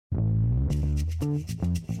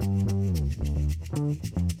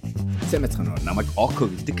Сэмэцхан намайг Око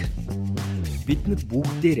гэдэг. Бид нар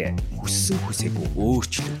бүгдээрээ хүссэн хүсээгүй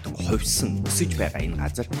өөрчлөгдөн хувьсан өсөж байгаа энэ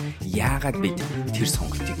газар яагаад бид тэр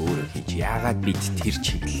сонголтыг өөрөө хийж, яагаад бид тэр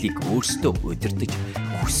чиглэлийг өөрсдөө удирдах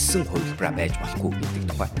хүссэн хувилбараа байж болохгүй гэдэг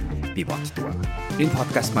тухай би боддог байна. Энэ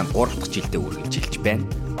подкаст маань 3 дахь жилдээ үргэлжилж байна.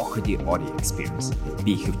 Охиди Audio Experience.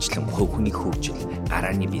 Би хөвчлэн хувь хүний хөгжил,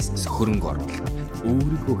 гарааны бизнес, хөрөнгө оруулалт,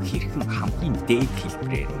 өөрийгөө хэрхэн хамгийн дээд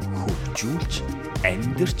хэлбэрээр хөгжүүлж,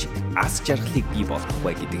 амьдарч, аз жаргалыг бий болгох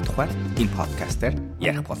вэ гэдэг тухай энэ подкастаар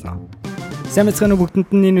ярих болно. Сайн мэцхан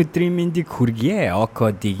бүгдэнд нь энэ өдрийн мэндийг хүргье.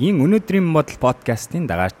 Окодигийн өнөөдрийн модал подкастын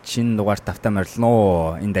дагаачийн дугаар тавтаа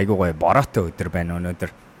морилно. Энд айгуу гоё бороотой өдөр байна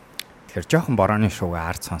өнөөдөр. Тэгэхээр жоохон борооны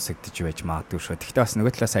шуугаа ард сонсогдож байж магадгүй шүү. Гэхдээ бас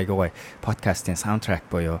нөгөө талаас айгуу гоё подкастын саундтрак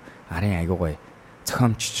буюу арын айгуу гоё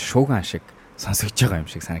зохиомж шууган шиг сонсогдож байгаа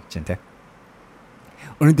юм шиг санагдаж байна те.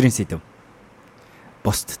 Өнөөдрийн сэдэв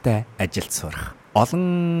бусдтай ажилд сурах.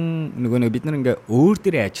 Олон нөгөө бид нар ингээ өөр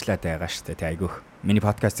дээрээ ажиллаад байгаа шүү дээ айгүйх. Миний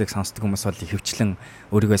подкастыг сонсдог хүмүүс бол хөвчлэн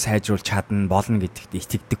өөрийгөө сайжруулж чадна болно гэдэгт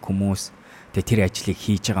итгэдэг хүмүүс. Тэгээ тэр ажлыг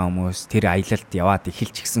хийж байгаа хүмүүс, тэр аялалд яваад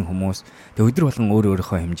эхэлчихсэн хүмүүс. Тэгээ өдөр болгон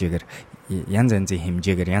өөрийнхөө хэмжээгээр янз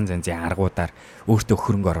янзын аргуудаар өөртөө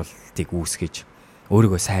хөрөнгө оруулалтыг үүсгэж,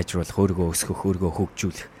 өөрийгөө сайжруулах, өөрийгөө өсгөх, өөрийгөө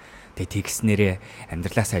хөгжүүлэх. Тэгээ тэгснээрээ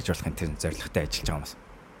амьдралаа сайжруулахын тэр зорилготой ажиллаж байгаа хүмүүс.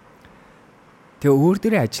 Тэгээ өөр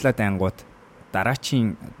дээрээ ажиллаад ангууд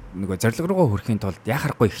дараачийн нөгөө зорилго руугаа хүрэхийн тулд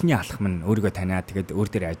яхахгүй ихний алхам нь өөрийгөө таниад тэгээд өөр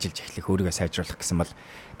дээрээ ажиллаж эхлэх, өөрийгөө сайжруулах гэсэн бол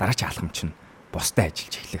дараачийн алхам чинь бусдад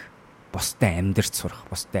ажиллаж эхлэх, бусдад амьдарч сурах,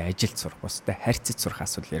 бусдад ажилд сурах, бусдад харьцаж сурах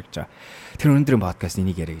асуудал яригж байгаа. Тэр өнөөдрийн подкаст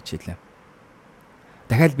энийг яриа гэж хэллээ.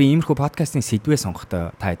 Дахиад би иймэрхүү подкастын сэдвээ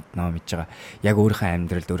сонгохдоо та нөө мэдж байгаа. Яг өөрийнхөө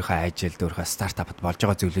амьдралд, өөрийнхөө ажилд, өөрийнхөө стартапт болж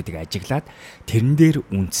байгаа зүйлүүдийг ажиглаад тэрэн дээр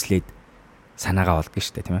үндэслээд санаагаа олдгоо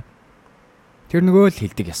штэ тийм ээ. Тэр нөгөө л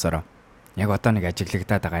хэлдэг ёсороо. Яг одоо нэг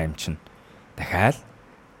ажиглагдаад байгаа юм чинь дахиад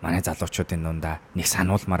манай залуучуудын дундаа нэг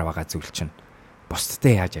сануулмаар байгаа зүйл чинь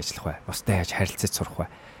бусдтай яаж ажиллах вэ? Бусдтай яаж харилцаж сурах вэ?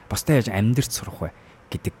 Бусдтай яаж амьдарч сурах вэ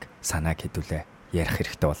гэдэг санааг хэдүүлээ ярих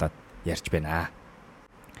хэрэгтэй болоод ярьж байна.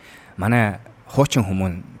 Манай хуучин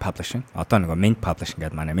хүмүүн publishing одоо нөгөө Mint publishing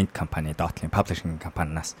гэдэг манай Mint компани Dotling publishing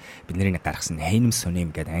компаниас бидний нэг гаргасан Hanem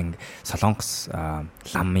Sunim гэдэг Солонгос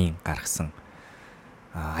ламын гаргасан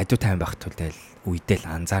айдуу тайван байх төлөөл үедэл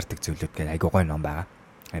анзаардаг зүйлүүд гэдэг айгуу гоё ном байгаа.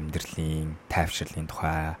 Амьдралын тайвшрлын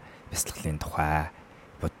тухай, бяцлаглалын тухай,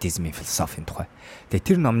 буддизмын философийн тухай.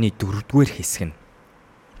 Тэгээ тэр номны 4-р хэсэг нь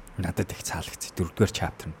надад их цаалагдсан. 4-р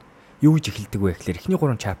чаптер нь юу гэж эхэлдэг вэ гэхээр эхний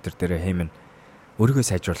 3 чаптер дээр Хэймэн өөрийгөө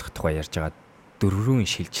сайжруулах тухай ярьж байгаа 4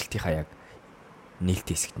 шилжилтийнхаа яг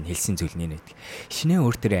нээлттэй хэсэгт нь хэлсэн зүйл нэг. Шинэ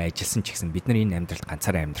өөртөө ажилласан ч гэсэн бид нар энэ амьдралд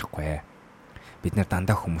ганцаараа амьдрахгүй. Бид нар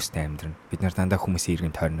дандаа хүмүүстэй амьдрна. Бид нар дандаа хүмүүсийн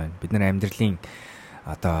иргэн тойрно. Бид нар амьдралын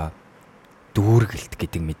одоо дүүргэлт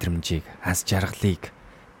гэдэг мэдрэмжийг, аз жаргалыг,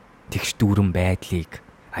 тэгш дүүрэн байдлыг,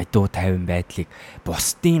 айдуу тайван байдлыг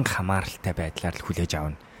бусдын хамааралтай байдлаар л хүлээж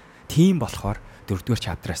авна. Тийм болохоор 4-р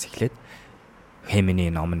чаптраас эхлээд Хэмэний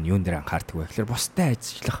ном нь юун дээр анхаардаг вэ гэхээр бусдад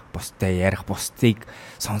ажиллах, бусдад ярих, бусдыг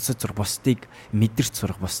сонсож сурах, бусдыг мэдэрч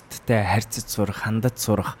сурах, бусдтай харьцаж сурах, хандаж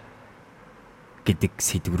сурах гэдэг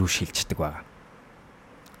сэдв рүү шилждэг байна.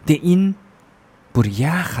 Тэгээ энэ бүр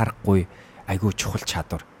яахааргүй айгүй чухал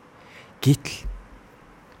чадвар. Гэтэл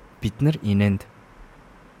бид нар энэнд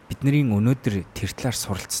бидний өнөөдөр тэр талаар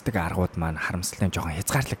суралцдаг аргууд маань харамсалтай жоохон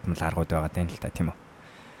хязгаарлагдмал аргууд байгаа даа л та тийм үү.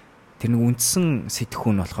 Тэр нэг үндсэн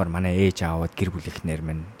сэтгхүүн болохоор манай ээж аавд гэр бүлийнхнэр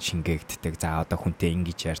минь шингээгддэг. За одоо хүнтэй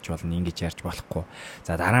ингэж ярьж болно, ингэж ярьж болохгүй.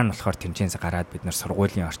 За дараа нь болохоор тэмцээнээс гараад бид нар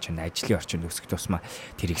сургуулийн орчинд, ажлын орчинд өсөх тусмаа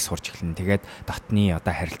тэрийг сурч эхэлнэ. Тэгээд дотны одоо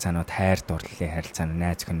харилцаанууд, хайр дурлалын харилцаанууд,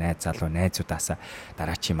 найз хүн, найз залуу, найзуудаасаа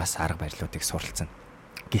дараачийн бас арга барилуудыг суралцсан.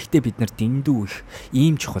 Гэхдээ бид нар дэндүү их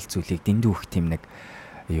ийм чухал зүйлийг дэндүү их тийм нэг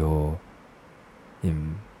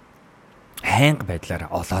ийм хайнга байдлаар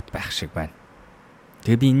олоод байх шиг байна.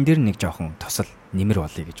 Тэгээ би энэ дээр нэг жоохон тусал нэмэр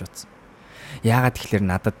болъё гэж бодсон. Яагаад тэгэхээр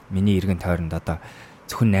надад миний иргэн тойронд одоо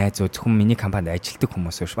зөвхөн найзуу, зөвхөн миний компанид ажилладаг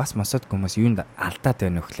хүмүүс биш, бас мосод хүмүүс юунд алдаад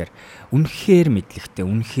байна вэ гэхээр үнэхээр мэдлэгтэй,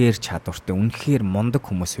 үнэхээр чадвартай, үнэхээр мундаг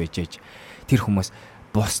хүмүүс байж ээж тэр хүмүүс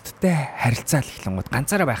бусдтай харилцаал эхлэнгууд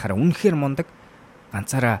ганцаараа байхаараа үнэхээр мундаг,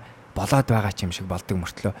 ганцаараа болоод байгаа ч юм шиг болдог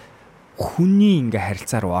мөртлөө хүний ингээ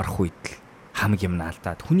харилцаа руу орох үед л хамаг юм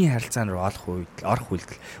алдаад, хүний харилцаа руу орох үед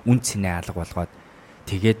л үн цэнэ алга болгоод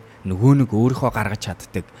тэгээд нөгөө нэг өөрийнхөө гаргаж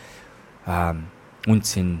чаддаг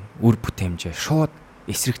үнцэн үр бүтээмжээ шууд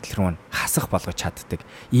эсрэгтэл рүү хасах болгож чаддаг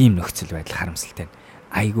ийм нөхцөл байдал харамсалтай.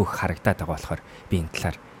 Айгүй харагдаад байгаа болохоор би энэ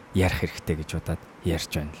талаар ярих хэрэгтэй гэж удаад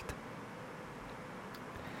ярьж байна л да.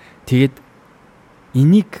 Тэгээд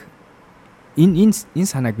энийг Энэ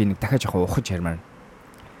санааг би нэг дахиад жоохон ухаж ярмаар.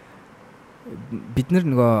 Бид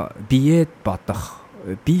нөгөө биед бодох,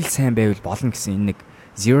 биел сайн байвал болно гэсэн энэ нэг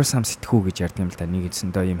zero sum сэтгүү гэж ярьдаг юм л да. Нэг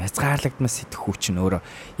үсэндээ юм хязгаарлагдмас сэтгүү чинь өөрөө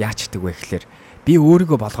яаж чдэг вэ гэхэлэр би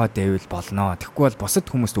өөрийгөө болгоод байвал болно. Тэгэхгүй бол бусад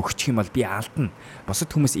хүмүүст өгчих юм бол би алдна. Бусад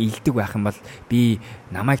хүмүүс илдэг байх юм бол би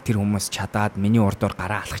намайг тэр хүмүүс чадаад миний урдуур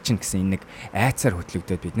гараа алах чинь гэсэн энэ нэг айцаар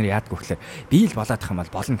хөтлөгдөд бид нар яадгүй гэхэлэр би л болоодох юм бол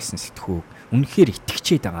болно гэсэн сэтгүү үнэхээр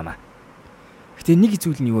итгэчээд байгаамаа. Гэтэ нэг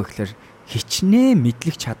зүйл нь юу вэ гэхэлэр хичнээн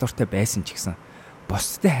мэдлэг чадвартай байсан ч гэсэн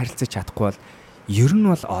бусдад харилцаж чадахгүй бол ер нь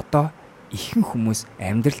бол одоо ихэнх хүмүүс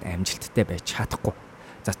амьдралд амжилттай байж чадахгүй.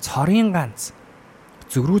 За цорын ганц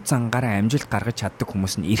зөрүү зангаараа амжилт гаргаж чаддаг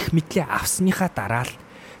хүмүүс нь эрх мэдлээ авсныхаа дараа л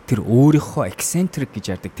тэр өөрийнхөө eccentric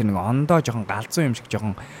гэж ярьдаг тэр нэг ондоо жоохон галзуу юм шиг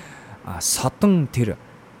жоохон содон тэр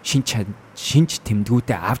шинж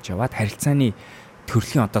тэмдгүүдээ авч яваад харилцааны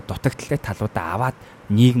төрлийн одоо дутагдaltaй талуудаа аваад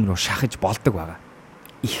нийгэм рүү шахаж болдог байгаа.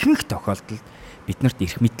 Ихэнх тохиолдолд биднэрт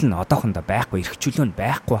эрх мэдэл нь одоохондоо байхгүй, эрх чөлөө нь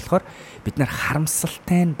байхгүй болохоор бид нар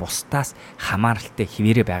харамсалтай нь бусдаас хамааралтай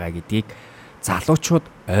хിവэрэ байгаа гэдгийг залуучууд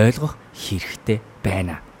ойлгох хэрэгтэй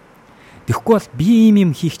байна. Тэгэхгүй бол би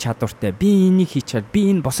ийм хийх чадвартай, би энийг хийж чад,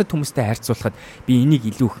 би энэ бусад хүмүүстэй харьцуулахад би энийг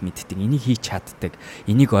илүү их мэддэг, энийг хийж чаддаг,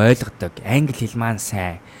 энийг ойлгодог, англи хэл маань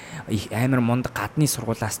сайн, амар мундаг гадны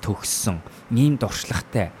сургуулиас төгссөн, ийм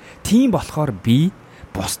дуршлагтай. Тийм болохоор би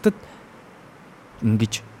бусдад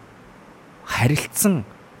ингэж харилцсан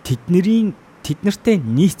тэднэртэй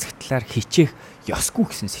нийцэх талаар хичээх ёсгүй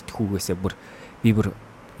гэсэн сэтгүүгээсээ бүр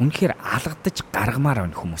үнэхээр алгадаж гаргамаар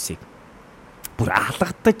байна хүмүүсийг. Бүр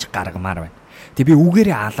алгадаж гаргамаар байна. Тэг би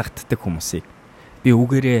үгээрээ алгаддаг хүмүүсийг. Би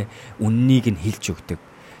үгээрээ үннийг нь хэлж өгдөг.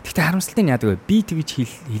 Гэхдээ харамсалтай нь яадаг вэ? Би тэгж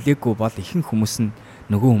хэлээгүй бол ихэнх хүмүүс нь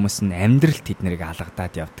нөгөө хүмүүс нь амьдралд тэднийг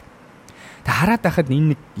алгадаад явдаг. Тэг хараад байхад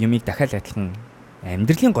энэ нэг юмыг дахиад адилхан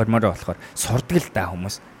амьдралын гормороо болохоор сурдаг л да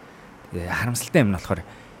хүмүүс. Харамсалтай юм нь болохоор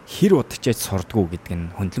хэр удажж сурдгуу гэдэг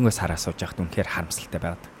нь хөндлөнгөөс хараа сууж яхад үнэхээр харамсалтай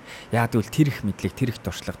байдаг. Яг тэгвэл тэр их мэдлэг, тэр их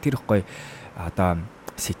туршлага, тэр их гоё одоо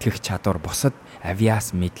сэтгэх чадвар, бусад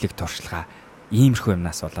авиас мэдлэг туршлага иймэрхүү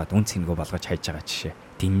юмнаас болоод үн цэнэгүй болгож хайж байгаа жишээ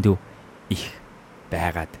дэндүү их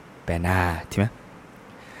байгаад байна тийм ээ.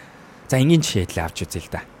 За энгийн жишээ л авч үзье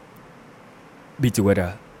л да. Би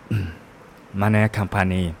зүгээр манай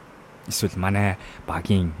компани эсвэл манай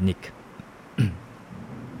багийн нэг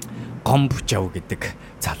гомбчав гэдэг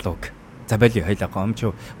залууг. За болио хоёлаа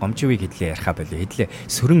гомчвыг хэдлээ ярихаа болио. Хэдлээ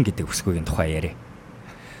сөрөн гэдэг өсгөөгийн тухай яриа.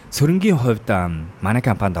 Сөрөнгийн хувьд манай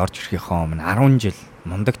компанид орж ирэхийнхээ өмнө 10 жил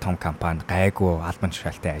мундаг том компанид гайгүй албан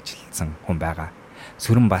тушаалтай ажилласан хүн байгаа.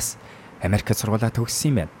 Сөрөн бас Америкт сургуулаа төгссөн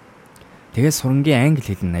юм байна. Тэгээд сөрөнгийн англи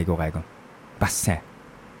хэл нь айгүй гайгүй. Бас сайн.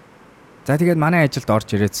 За тэгээд манай ажилд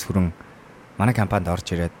орж ирээд сөрөн манай компанид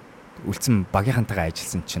орж ирээд үлдсэн багийнхантайгаа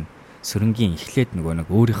ажилласан чинь сөрөнгийн эхлээд нөгөө нэг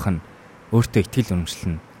өөрийнх нь өөртөө итгэл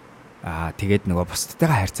үнэмшил нь тэгээд нөгөө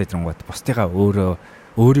бусдтайгаа харьцаад ирэнгүүт бусдыгаа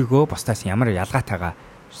өөрийгөө бусдаас ямар ялгаатайгаа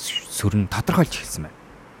сөрөн тодорхойлж эхэлсэн байна.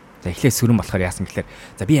 За эхлээд сөрөн болохоор яасан гэхээр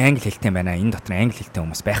за би англи хэлтэй байна. Энэ дотор англи хэлтэй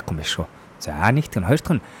хүмүүс байхгүй юм байна шүү. За нэгт нь хоёр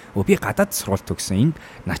дахь нь би гадаад сургууль төгссөн. Энд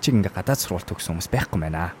начиг ингээ гадаад сургууль төгссөн хүмүүс байхгүй юм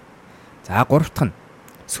байна. За гурав дахь нь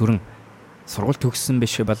сөрөн сургууль төгссөн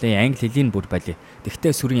биш болын англи хэлийг бүр болий.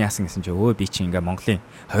 Тэгтээ сөрөн яасан гэсэн чинь би чи ингээ Монголын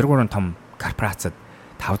 23 том корпорацид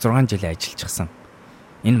 5-6 жил ажиллажсэн.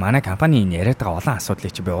 Энэ манай компани энэ яриад байгаа олон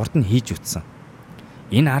асуудлыг чи би урд нь хийж үтсэн.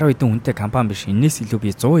 Энэ 10 хэдэн хүнтэй компани биш, энэс илүү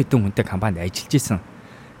би 100 хэдэн хүнтэй компанид ажиллаж исэн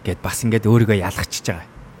гэд бас ингээд өөрийгөө ялгачиж байгаа.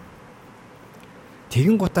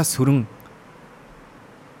 Тэгин гутаа сөрөн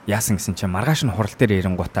яасан гэсэн чинь маргааш нь хурал дээр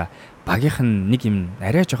ирэнгутаа багийнх нь нэг юм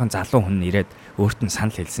арай жоохон залуу хүн ирээд өөрт нь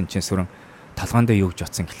санал хэлсэн чинь сөрөн толгоондоо юу гэж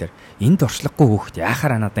утсан гэхэлэр энд орчлохгүй хүүхэд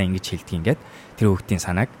яахаараа надаа ингэж хэлдэг ингээд тэр хүүхдийн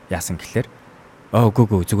санааг яасан гэхэлэр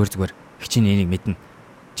гөө зүгээр хичээн энийг мэднэ.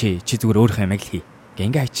 Чи зүгээр өөрийнхөө ямиг л хий.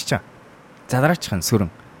 Ингээ хайчиж чаа. Задараач хан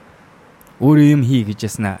сөрөн. Өөрөө юм хий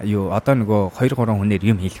гэж яснаа. Одоо нөгөө 2-3 хүнээр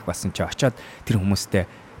юм хийх болсон чи очиод тэр хүмүүстэй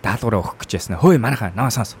даалгавраа өгөх гэж яснаа. Хөөе манайхаа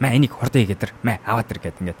наваа сонс. Маа энийг хурдан хийгээд маа аваад ир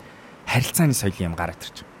гэд ингээд харилцааны соёлын юм гараад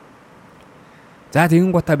ирчих. За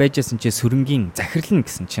тэгэн гутаа байжсэн чи сөрөнгийн захирлна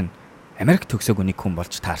гэсэн чинь Америк төгсөөгүй нэг хүн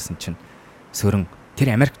болж таарсан чинь сөрөн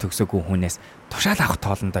тэр Америк төгсөөгүй хүнээс тушаал авах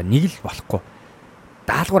тоолондоо нэг л болохгүй.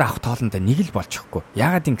 Даалгавар авах тоолондоо нэг л болчихгүй.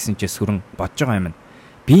 Яагаад ингэсэн чи сөрөн бодож байгаа юм.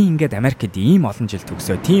 Би ингээд Америкт ийм олон жил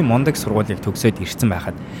төгсөө, тийм мундаг сургуулийг төгсөөд ирсэн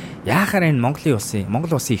байхад яахаар энэ Монгол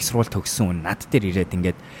улсын их сургууль төгссөн хүн над дээр ирээд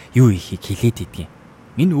ингээд юу ихийг хэлээд идэгин.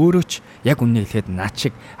 Энэ өөрөө ч яг үнэ хэлэхэд наад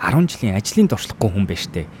шиг 10 жилийн ажлын туршлагагүй хүн байж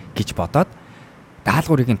тээ гэж бодоод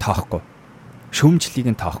даалгаврыг нь тоохгүй,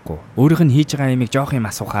 шүүмжлэлийг нь тоохгүй, өөрийнх нь хийж байгаа юмыг жоох юм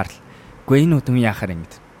асуухаар л үгүй энэ хүн яахаар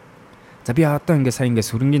ингэж. За би одоо сая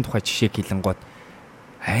сүрэнгийн тухай жишээ хэлэнгууд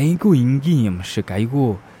айгүй энгийн юм шиг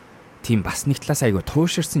айгүй тийм бас нэг талаас айгүй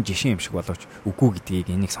тууширсан жишээ юм шиг боловч үгүй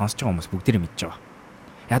гэдгийг энийг сонсож байгаа хүмүүс бүгдээрээ мэдж байгаа.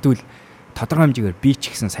 Яг үл тодорхой хэмжээгээр би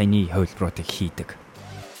ч гэсэн саяны хувилбаруудыг хийдэг.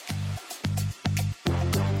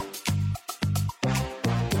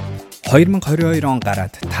 2022 он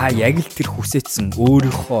гараад та яг л тэр хүсэжсэн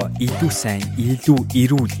өөрийнхөө илүү сайн, илүү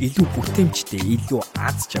эрүүл, илүү бүтээмжтэй, илүү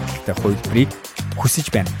аз жаргалтай хувилбарыг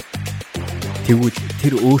хүсэж байна. Тэгвэл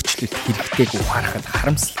тэр өөрчлөлт хэрэгтэйг ухаарахад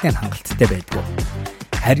харамсалтай хангалттай байдгүй.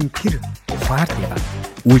 Харин тэр ухаарлыг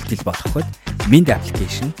үйлдэл болгоход Mind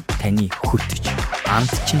application таны хөтөж,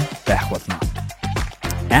 амтчин байх болно.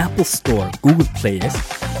 Apple Store, Google Play-с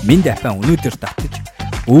Mind app-аа өнөөдөр татаж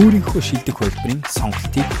өөрийнхөө шилдэг хувилбарын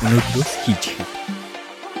сонголтыг өнөөдрөөс хийж эхэлнэ.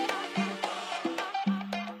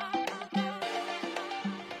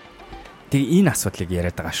 Тэг энэ асуудлыг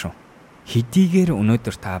яриад байгаа шүү. Хэдийгээр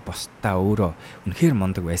өнөөдөр та бусдаа өөрөө үнэхээр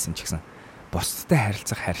мундаг байсан ч гэсэн бусдтай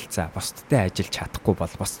харилцаа, бусдтай ажиллаж чадахгүй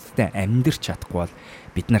бол, бусдтай амьдарч чадахгүй бол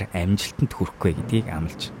бид нар амжилтанд хүрэхгүй гэдгийг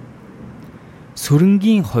амлаж.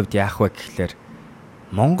 Сүрэнгийн хувьд яах вэ гэхлээр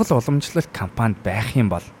Монгол уламжлалт компанид байх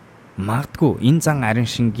юм бол магадгүй энэ зан арын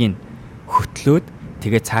шингийн хөтлөөд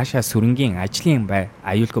тэгээ цаашаа сүрэнгийн ажлын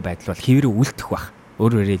аюулгүй байдал бол хэврээ үлдэх бах.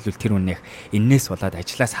 Өөрөөр хэлбэл тэр үнэх энээс болоод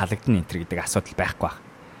ажлаас халагдана энэ гэдэг асуудал байхгүй бах.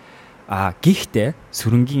 Гэхдээ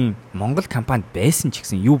сүрэнгийн Монгол компанид байсан ч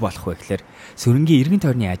гэсэн юу болох вэ гэхээр сүрэнгийн эргэн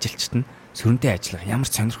тойрны ажилчид нь сүрэнтэй ажиллах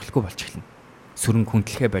ямар сонирхолтой болж эхэлнэ. Сүрэнг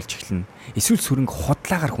хүндлэхээ болж эхэлнэ. Эсвэл сүрэнг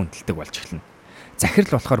худлаагаар хүндэлдэг болж эхэлнэ.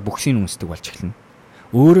 Захирал болохоор бүхсийг үнсдэг болж эхэлнэ.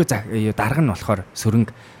 Өөрөө дарга нь болохоор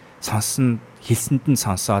сүрэнг сонсон хэлсэнд нь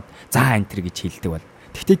сонсоод заа энтер гэж хэлдэг бол.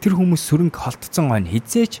 Гэхдээ тэр хүмүүс сүрэнг холтцсон гойн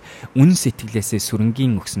хизээч үнэн сэтгэлээсээ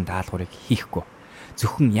сүрэнгийн өгсөн даалгаврыг хийхгүй.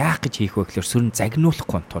 Зөвхөн яах гэж хийх вэ гэхээр сүрэн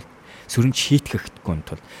загнуулахгүй тул, сүрэн шийтгэхгүй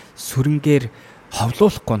тул, сүрэнгээр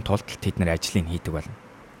ховлуулахгүй тулд тэд нар ажлыг хийдэг болно.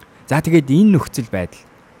 За тэгээд энэ нөхцөл байдал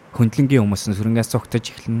хөндлөнгийн хүмүүс нь сүрэнгээс цогтож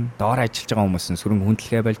эхэлнэ. Доор ажиллаж байгаа хүмүүс нь сүрэнг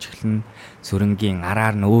хүндлэхээ болж эхэлнэ. Сүрэнгийн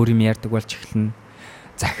араар нь өөр юм ярьдаг болж эхэлнэ.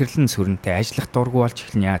 Захирал нь сүрэнтэй ажиллах дургүй болж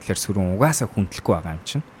эхэлнэ. Яа тэгэхээр сүрэн угаасаа хүндлэхгүй байгаа юм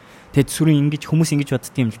чинь. Тэгэд сүрэн хүмүүс ингэж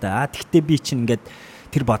бодд юм л да. Тэгтээ би чинь ингээд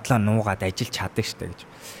тэр бодлоо нуугаад ажиллаж чаддаг штэ гэж.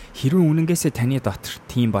 Хэрвээ үнэнгээсээ таны дотор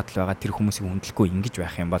тийм бодол байгаа тэр хүмүүсийг хүндлэхгүй ингэж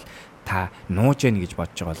байх юм бол та нууж яана гэж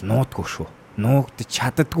бодож байгаа бол нуудгүй шүү. Нуугдаж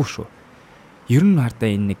чаддаггүй шүү. Ер нь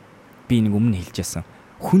хардаа энэ би өмнө хэлжсэн.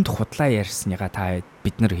 Хүнд худлаа ярьсныгаа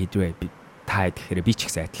бид нар хэдвэ гэхээр би ч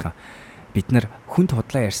ихсэн адилхан. Бид нар хүнд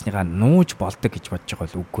худлаа ярьсныгаа нууж болдог гэж бодож байгаа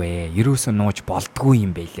бол үгүй ээ. Ерөөсөө нууж болдгүй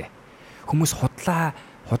юм байлээ. Хүмүүс худлаа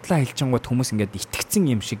хэлжингууд хүмүүс ингээд итгэцэн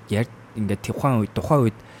юм шиг ингээд тухайн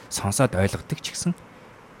үед сонсоод ойлгодог ч гэсэн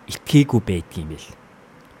итгээгүй байдгийм байл.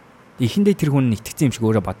 Эхэндээ тэр хүн итгэцэн юм шиг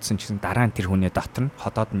өөрөө бодсон ч гэсэн дараа нь тэр хүний дотор нь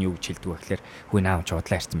ходоод нь юу гэж хэлдэг вэ гэхээр хүн аав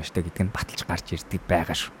худлаа ярьсан юм штэ гэдэг нь баталж гарч ирдэг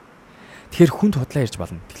байгаа шүү. Тэгэхээр хүнд худлаа ярьж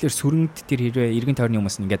болно. Тэгэхээр сүрэнд тэр хэрвээ эргэн тойрны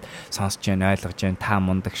хүмүүс нь ингээд сонсож байна, ойлгож байна, та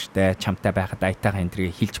мундаг штэ, чамтай байхад айтайхан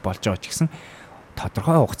энэ хэлж болж байгаа ч гэсэн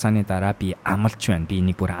тодорхой хугацааны дараа би амлаж байна. Би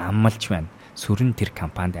энийг бүр амлаж байна. Сүрэн тэр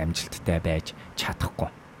компанид амжилттай байж чадахгүй.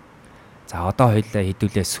 За одоо хоёулаа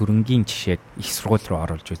хэдүүлээ сүрэнгийн жишээг их сургууль руу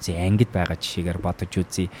оруулж үзье. Ангид байгаа жишээгээр бодож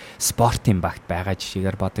үзье. Спортын багт байгаа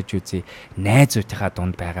жишээгээр бодож үзье. Найзуудынхаа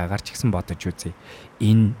дунд байгаагаар ч гэсэн бодож үзье.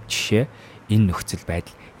 Энэ жишээ, энэ нөхцөл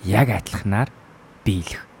байдал яг адилханаар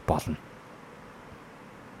биелэх болно.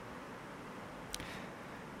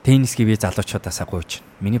 Теннисгийн би залуучуудаасаа гуйж,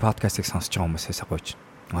 миний подкастыг сонсож байгаа хүмүүсээс гуйж.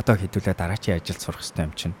 Одоо хэдүүлээ дараачийн ажилд сурах хэрэгтэй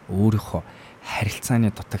юм чинь өөрийнхөө харилцааны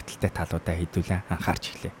дутагдaltaй талуудаа хэдүүлээ анхаарч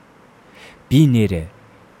эхлэе. Би нэрээ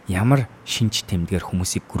ямар шинж тэмдгээр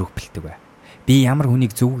хүмүүсийг групплдэг вэ? Би ямар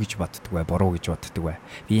хүнийг зөв гэж боддог вэ, буруу гэж боддог вэ?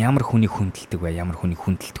 Би ямар хүнийг хүндэлдэг вэ, ямар хүнийг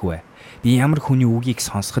хүндэлдэг вэ? Би ямар хүний үгийг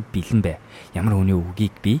сонсоход бэлэн бэ? Ямар хүний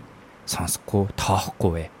үгийг би сонсохгүй,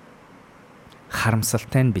 тоохгүй вэ?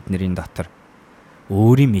 Харамсалтай нь бидний дотор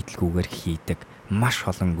өөрийн мэдлгүйгээр хийдэг маш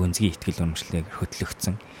олон гүнзгий ихтгэл үнэмшлийг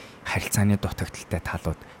хөтлөгдсөн харилцааны дутагдaltaй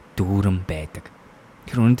талууд дүүрэн байдаг.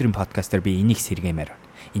 Тэр өнөөдрийн подкастаар би энийг сэргэмээр байна.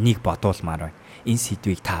 Энийг бодуулмаар байна. Энэ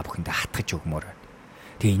сэдвийг та бүхэндээ хатгаж өгмөр байна.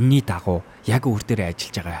 Тэгээ энэний дагуу яг өөр дээрээ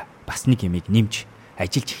ажиллаж байгаа бас нэг юмыг нэмж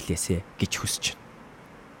ажиллаж эхлэесэ гэж хүсэж байна.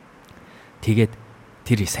 Тэгээд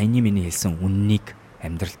тэр саяны миний хэлсэн үннийг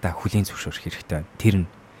амьдралдаа хүлээн зөвшөөрөх хэрэгтэй байна. Тэр нь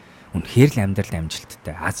үнэхээр л амьдралд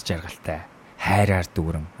амжилттай, аз жаргалтай, хайраар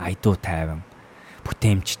дүүрэн, айдуу тайван,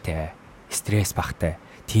 бүтээмжтэй, стресс багтай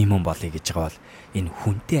тийм хүн болъё гэж байгаа бол энэ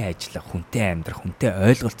хүнтэй ажиллах, хүнтэй амьдрах, хүнтэй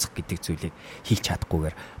ойлголцох гэдэг зүйлийг хийх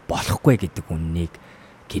чадахгүйгээр болохгүй гэдэг үннийг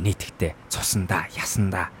генетиктэй цусандаа,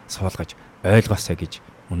 ясандаа суулгаж ойлгосоо гэж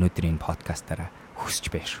өнөөдрийн подкастаараа хүсэж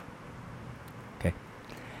байна шүү. Окей.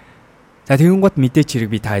 За тэгэн гот мэдээч хэрэг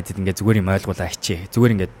би та хэдэд ингээд зүгээр юм ойлгуулаа хичээ.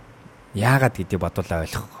 Зүгээр ингээд яагаад гэдгийг бодуулаа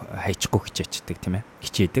ойлгох хайчихгүй хичээчдэг тийм ээ.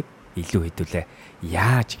 Хичээдэг. Илүү хэдүүлээ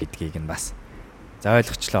яаж гэдгийг нь бас за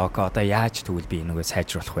ойлгочлаа. Окей, одоо яаж тэгвэл би энэгээ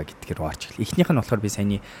сайжруулах вэ гэдгээр орж эхлэв. Эхнийх нь болохоор би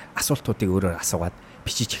саяны асуултуудыг өөрөөр асуугаад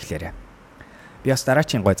бичиж эхлээрээ. Би бас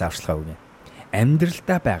дараачийн гой зааварчилгаа өгье.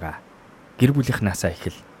 Амьдралдаа байгаа гэр бүлийнхнаасаа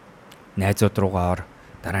ихэл найзууд руугаа ор,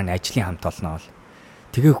 дараа нь ажлын хамт олноо.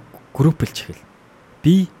 Тэгээ групплж эхэл.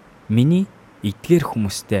 Би миний эдгээр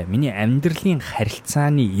хүмүүстэй миний амьдралын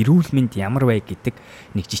харилцааны эрүүл мэнд ямар вэ гэдэг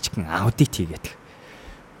нэг жижигхэн аудит хийгээд.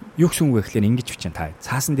 Юу гэсэн үг вэ гэхээр ингэж бичэн та.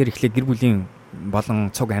 Цаасан дээр эхлээд гэр бүлийн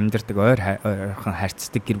болон цуг амьдардаг ойрхон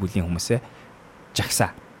харьцдаг гэр бүлийн хүмүүсээ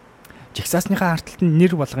жагсаа. Жагсаасныхаа арталт нь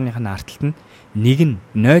нэр болгоныхаа арталт нь 1 нь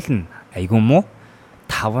 0 нь айгүй муу,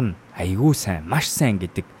 5 нь айгүй сайн, маш сайн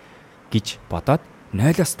гэдэг гэж бодоод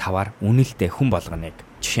 0-оос 5-аар үнэлтэй хүн болгоныг.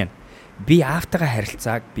 Жишээ нь би аавтайгаа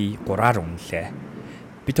харилцааг би 3-аар үнэлээ.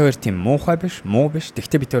 Бид хоёр тийм муухай биш, муу биш.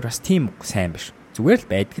 Тэгвэл бид хоёр бас тийм сайн биш. Зүгээр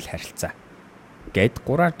л байдаг л харилцаа. Гэд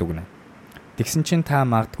 3-аар дүгнэ. Тэгсэн чинь та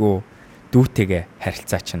магадгүй дүүтэйгээ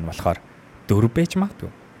харилцаа чинь болохоор 4 байж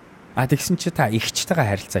магадгүй. Тэгсэн чи та эгчтэйгээ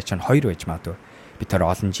харилцаа чинь 2 байж магадгүй. Бид хоёр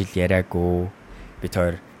олон жил яриаггүй. Бид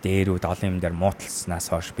хоёр дээрүүд олон юм дээр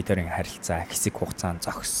мууталснаас хойш бид хоёрын харилцаа хэсэг хугацаанд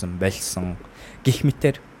зогссон, болсон гих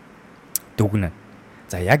мэтэр дүгнэ.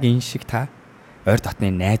 За яг энэ шиг та ойр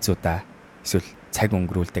дотны найзуудаа эсвэл цаг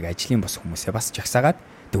өнгөрүүлдэг ажлын бос хүмүүсээ бас жагсаагаад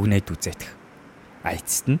дүгнээд үзээдэх.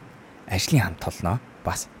 Эцэст нь ажлын хамт олноо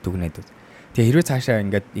бас дүгнээд үз. Тэгээ хэрвээ цаашаа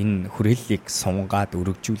ингээд энэ хүрээллийг сунгаад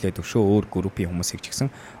өргөжүүлээд өшөө өөр группийн хүмүүсийг ч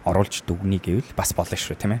гэсэн оруулж дүгнэе гэвэл бас болно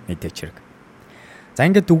шүү, тийм ээ? Мэдээч хэрэг. За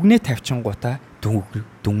ингээд дүгнээ тавьчингуудаа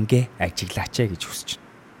дүнгээ ажиглаач гэж хүсэж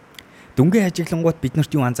байна. Дүнгээ ажиглангууд бид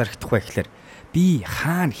нарт юу анзаарах вэ гэхээр би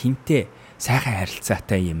хаана хинтээ сайхан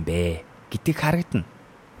харилцаатай юм бэ гэдгийг харагдана.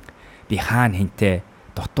 Би хаана хинтээ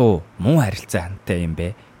дутуу муу харилцаатай юм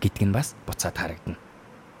бэ гэдг нь бас буцаад харагдана.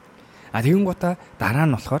 Тэгэн гутаа дараа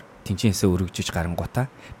нь болохоор тэнцэнсээ өргөжж гарангуудаа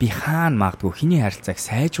би хаана магадгүй хиний харилцааг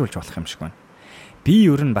сайжруулж болох юм шиг байна. Би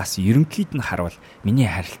ер нь бас ерөнхийд нь харуул миний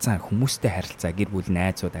харилцаа хүмүүстэй харилцаа гэр бүл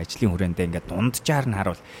найзууд ажлын хүрээндээ ингээд дунджаар нь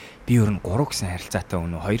харуул би ер нь 3 гэсэн харилцаатай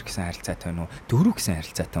өнөө 2 гэсэн харилцаатай өнөө 4 гэсэн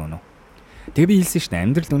харилцаатай өнөө. Тэгээ би хэлсэн шүү дээ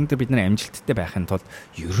амьдрал өнөөдөр бид нар амжилттай байхын тулд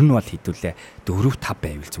ер нь бол хэдүүлээ 4-5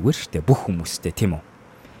 байвал зүгээр шүү дээ бүх хүмүүстэй тийм үү.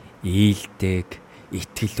 Ээлдэг,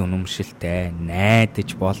 итгэл үнэмшилтэй, найдаж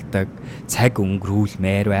болдог, цаг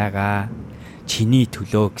өнгөрүүлмээр байгаа. Чиний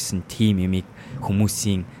төлөө гэсэн тим юмыг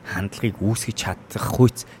хүмүүсийн хандлагыг үүсгэж чадах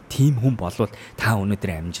хүйц тим хүн болвол та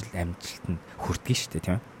өнөөдөр амжилтанд хүрдэг шүү дээ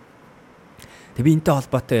тийм ээ. Тэгээ би энэтэй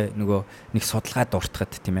холбоотой нөгөө нэг судалгаа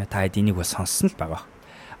дуртахад тийм ээ та энийг бас сонссон л байгаа.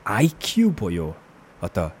 IQ буюу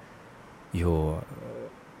одоо юу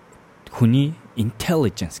хүний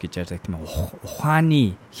intelligence гэж ярьдаг тийм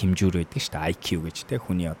ухааны хэмжүүр байдаг шүү дээ IQ гэж тийм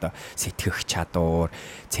хүний одоо сэтгэх чадвар,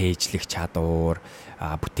 цээжлэх чадвар,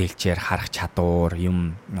 бүтээлчээр харах чадвар,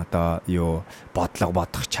 юм одоо юу бодлого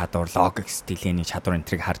бодох чадвар, логик стилийн чадвар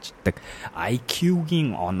энтрийг харждаг.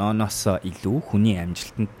 IQ-гийн онооноос илүү хүний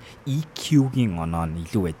амжилтанд EQ-гийн оноо нь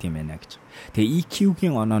илүү байд юм байна гэж. Тэгээ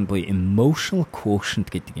EQ-гийн оноо нь буюу emotional quotient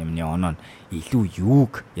гэдэг юмны оноо нь илүү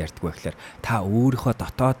юуг ярьдаг вэ гэхээр та өөрийнхөө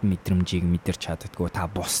дотоод мэдрэмжийг мэдэрч чаддаггүй, та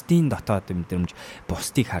бусдын дотоод мэдрэмж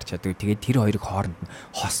бусдыг харж чаддаг. Тэгээд тэр хоёрыг хооронд нь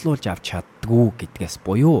хослуулж авч чаддаггүй гэдгээс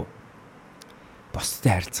буюу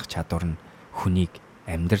бусдад харилцах чадвар нь хүнийг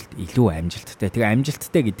амьдралд илүү амжилттай. Тэгээ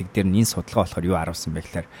амжилттай гэдэг дээр нь энэ судалгаа болохоор юу харуулсан бэ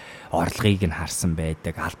гэхээр орлогыг нь харсан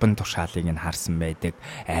байдаг, албан тушаалыг нь харсан байдаг,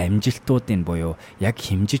 амжилтуудын буюу яг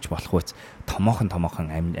хэмжиж болох үс томоохон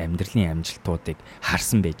амьдралын амжилтуудыг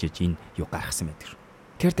харсан байж энэ юу гаргасан байдаг.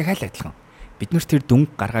 Тэр дахиад адилхан. Бид нар тэр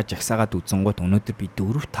дүнг гаргаж жагсаагаад үзэнгууд өнөөдөр би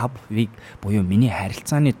 4-5-ыг буюу миний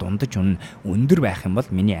харилцааны дундаж өндөр байх юм бол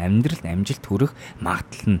миний амьдралд амжилт хүрэх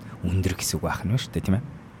магадлал нь өндөр гэсэн үг байх нь шүү дээ тийм ээ.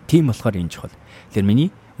 Тийм болохоор энэ чухал. Тэгэхээр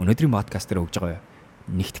миний өнөөдрийн подкаст дээр өгж байгаа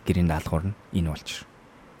нэгт гэрийн даалгавар нь энэ болж.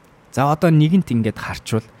 За одоо нэгэнт ингээд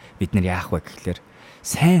харчвал бид нар яах вэ гэхлээр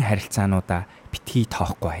сайн харилцаануудаа битгий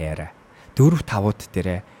тоохгүй хаяараа. 4-5-ууд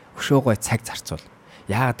дээрээ өшөөгөө цаг зарцуул.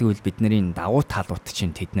 Яагаад гэвэл бидний давуу талууд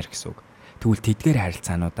чинь тэднэр гэсэн үг. Тэгвэл тэдгээр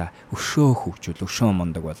харилцаануудаа өшөө хөгжүүл, өшөө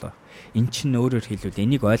мундаг болоо. Эн чинь өөрөөр хэлбэл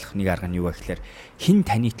энийг ойлгох нэг арга нь юу вэ гэхээр хэн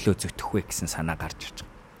таны төлөө зүтгэх вэ гэсэн санаа гарч ирж байгаа.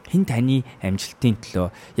 Хэн таны амжилтын төлөө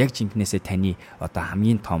яг жинкнээсээ таны одоо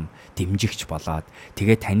хамгийн том дэмжигч болоод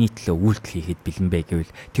тэгээ таны төлөө үйлдэл хийхэд бэлэн бэ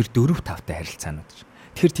гэвэл тэр 4-5-тай харилцаанууд.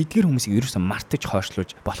 Тэгэхээр тэдгээр хүмүүсийг ерөөсөө мартаж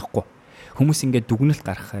хойшлуулж болохгүй. Хүмүүс ингээд дүгнэлт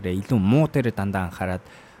гаргахаараа илүү муу дээр дандаа анхаарад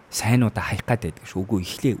сайнуудаа хаях гад байдаг шүү. Үгүй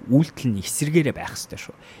эхлээ үйлдэл нь эсрэгээрээ байх хэрэгтэй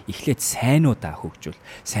шүү. Эхлээд сайнуудаа хөгжүүл,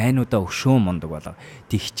 сайнуудаа өшөө мундаг болоо.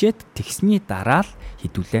 Тэгчээд тэгсний дараа л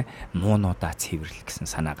хідүүлээ муунуудаа цэвэрлэх гэсэн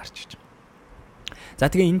санаа гарч иж.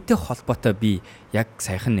 За тэгээ энэтэй холбоотой би яг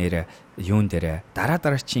саяхан нэрэ юун дээр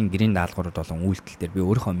дараачийн гэрийн даалгаврууд болон үйлдэл дээр би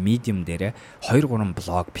өөрийнхөө Medium дээр 2-3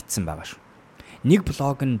 блог бичсэн байгаа шүү. Нэг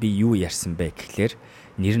блог нь би юу ярьсан бэ гэхлээр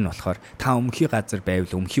нэр нь болохоор та өмхий газар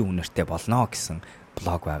байвал өмхий үнэртэй болно гэсэн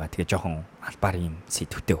блог байгаа. Тэгээ жоохон албаар юм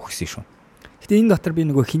сэдвтэй өгсөн шүү. Гэтэ энэ дотор би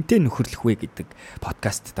нөгөө хинтээ нөхөрлөх вэ гэдэг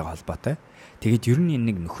подкасттайгаа холбоотой. Тэгээд ер нь энэ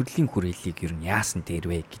нэг нөхөрлийн хүрээллийг ер нь яасан дээр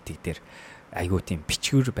вэ гэдэг дээр айгуу тийм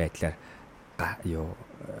бичгүүр байдлаар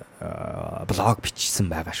блог бичсэн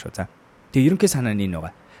байгаа шүү. За. Тэгээ ерөнхий санаа нь энэ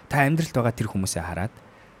байгаа. Та амьдралд байгаа тэр хүмүүсээ хараад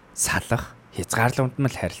салах,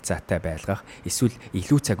 хязгаарлалтмал харилцаатай байлгах, эсвэл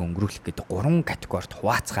илүү цаг өнгөрүүлэх гэдэг 3 категорид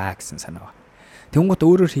хуваацгаа гэсэн санаа байна. Тэнгууд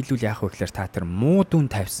өөрөөр хэлбэл яах вэ гэхээр та тэр муу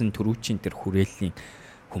дүн тавьсан төрүүчийн тэр хүрээллийн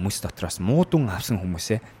хүмүүс дотроос муу дүн авсан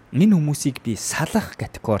хүмүүсээ энэ хүмүүсийг би салах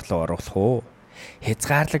категори руу оруулах уу?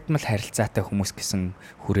 Хязгаарлагдмал харилцаатай хүмүүс гэсэн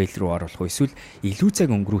хүрээл рүү оруулах уу? Эсвэл илүү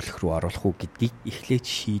цаг өнгөрүүлэх рүү оруулах уу гэдгийг эхлээд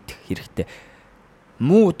шийдэх хэрэгтэй.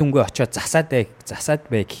 Муу дүнгээ очиод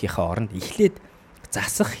засаад бай гэхийнхээ оронд эхлээд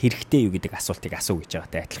засах хэрэгтэй юу гэдэг асуултыг асуу гэж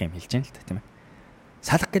байгаатай адилхан юм хэлж байна л да, тийм ээ.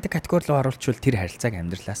 Салах гэдэг категори руу оруулчвал тэр харилцааг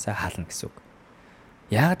амьдралаасаа хаална гэсэн үг.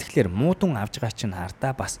 Яагаад тэгэхээр муу дүн авж байгаа чинь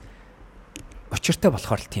хардаа бас учиртай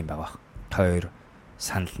болохоор л тийм байгаа. Хоёр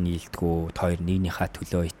санал нийлдэггүй, хоёр нэгнийхээ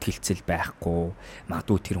төлөө итгэлцэл байхгүй,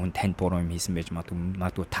 магадгүй тэр хүн танд буруу юм хийсэн байж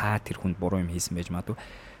магадгүй та тэр хүнд буруу юм хийсэн байж магадгүй.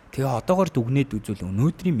 Тэгээ одоогоор дүгнээд үзвэл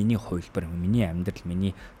өнөөдрийн миний хувилбар, миний амьдрал,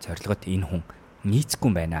 миний зорилгод энэ хүн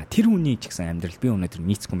нийцэхгүй юм байна. Тэр хүний ч гэсэн амьдрал би өнөөдөр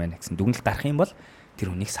нийцэхгүй юм байна гэсэн дүгнэлт гарах юм бол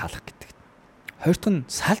тэр хүнийг салах гэдэг. Хоёрт нь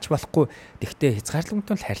салж болохгүй. Тэгтээ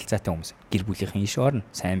хязгаарлалттай харилцаатай хүмүүс гэр бүлийнхэн иш орно,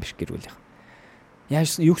 сайн биш гэр бүлийнхэн.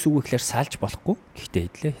 Яаж юу гэсэн үг гэхээр салж болохгүй. Гэхдээ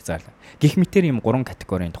хэдлээ хязгаарлаа. Гэх мэтэр юм 3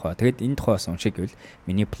 категорийн тухай. Тэгэд энэ тухай бас уншиг гэвэл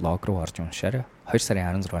миний блог руу орж уншаарай. 2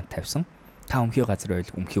 сарын 16-нд тавьсан. Та өмхий газар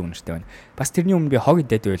байвал өмхий үнэртэй байна. Бас тэрний өмнө би хог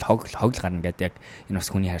идээд байвал хог л гарна гэдэг яг энэ бас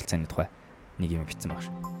хүний харилцааны тухай нэг юм бичсэн байгаа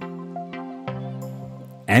шүү.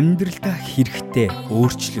 Амьдралдаа хэрэгтэй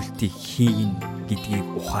өөрчлөлтийг хийн гэдгийг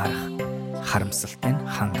ухаарах харамсалтай нь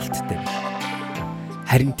хангалттай байна.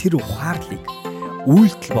 Харин тэр ухаарлыг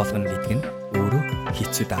үйлдэл болгоно гэдэг нь өөрөө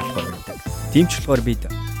хэцүү даалгавар байдаг. Тийм ч болохоор бид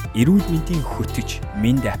эрүүл мэндийн хөтөч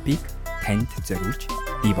Mind app-ыг танд зориулж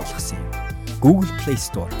бий болгосон юм. Google Play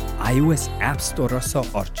Store, iOS App Store-оос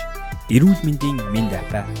орж эрүүл мэндийн Mind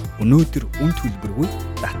app-а өнөөдөр үн төлбөргүй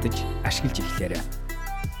татаж ашиглаж эхлээрэй.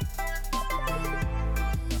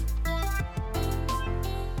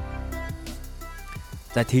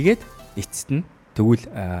 За тэгээд эцэст нь тэгвэл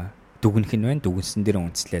дүгнэх нь байна. Дүгнсэн дээр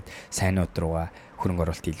үндэслээд сайнууд руугаа хөрөнгө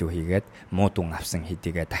оруулалт илүү хийгээд муу дүн авсан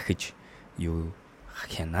хэдийгээ дахиж юу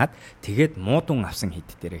хянаад тэгээд муу дүн авсан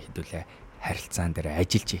хэд дээрээ хэдүүлээ харилцаан дээр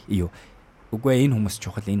ажиллаж юу үгүй энэ хүмүүс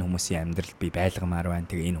чухал, энэ хүмүүсийн амьдрал би байлгамаар байна.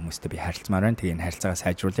 Тэгээ энэ хүмүүстэй би харилцмаар байна. Тэгээ энэ харилцаагаа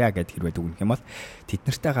сайжруулъя гэд хэрвээ дүгнэх юм бол тэд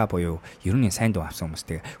нартайгаа буюу ер нь сайн дүн авсан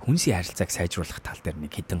хүмүүстэй хүнсийн харилцааг сайжруулах тал дээр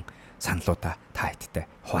нэг хэдэн саналуудаа та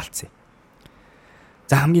хэдтэй хуваалцъя.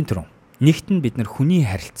 За хамгийн түрүүн нэгт нь бид нар хүний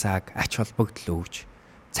харилцааг ач холбогдол өгж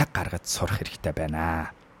цаг гаргаж сурах хэрэгтэй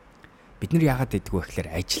байна. Бид нар яагаад гэдэг вэ гэхээр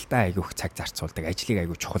ажилдаа айгүйх цаг зарцуулдаг, ажлыг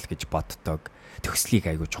айгүй чухал гэж боддог, төслийг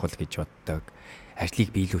айгүй чухал гэж боддог,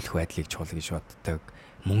 ажлыг биелүүлэх байдлыг чухал гэж боддог,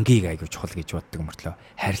 мөнгийг айгүй чухал гэж боддог мөртлөө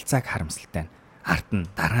харилцааг харамсалтай нь ард нь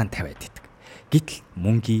дараа нь тавиад идэг. Гэтэл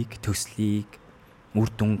мөнгийг, төслийг үр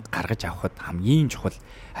дүн гаргаж авахд хамгийн чухал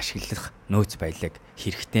ашиглах нөөц баялаг,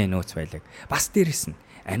 хэрэгтэй нөөц баялаг. Бас дээрэс нь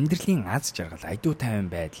амьдралын аз жаргал, айдуу тайван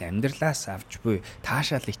байдал, амьдралаас авч буй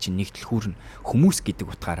таашаалыг чинь нэгтлэхүүр нь хүмүүс гэдэг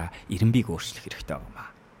утгаараа эренбийг өөрчлөх хэрэгтэй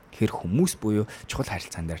байна. Тэгэхээр хүмүүс буюу чухал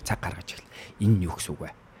харилцаан дээр цаг гаргаж эхэл. Энэ юу гэсэн үг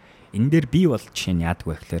вэ? Энэ дээр би бол жишээ нь яадаг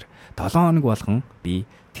вэ гэхээр 7 хоног болгон би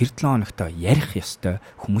тэр 7 хоногтой ярих ёстой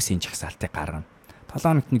хүмүүсийн жагсаалтыг гаргана.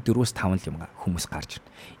 7 хоногт нэг 4-5 юм хүмүүс гарч ирнэ.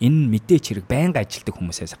 Энэ мэдээч хэрэг байнга ажилтдаг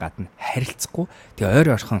хүмүүсээс гадна харилцахгүй тэгээ ойр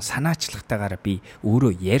орхон санаачлагтайгаар би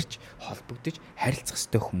өөрөө ярьж холбогдож харилцах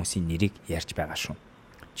ёстой хүмүүсийн нэрийг ярьж байгаа шүү.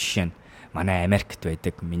 Жишээ нь манай Америкт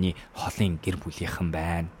байдаг миний холын гэр бүлийнхэн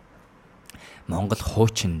байна. Монгол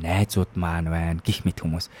хуучин найзууд маань байна гих мэт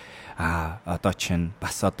хүмүүс. Одоо чинь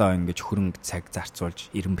бас одоо ингэж хөрөнгө цаг зарцуулж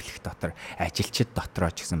эрен бэлэх дотор ажилчид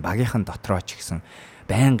дотроо ч гэсэн багийнхан дотроо ч гэсэн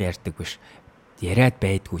байнга ярьдаг биш. Яриад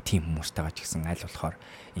байдгүй тийм хүмүүстэйгээ ч гэсэн аль болохоор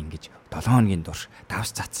ингэж 7 хоногийн турш давс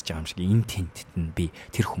цацж байгаа юм шиг энэ тентд нь би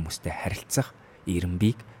тэр хүмүүстэй харилцах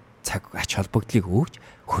эренбийг цаг ач холбогдлыг өгж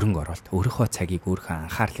хөрөнгө оруулалт өөрийнхөө цагийг өөрийнхөө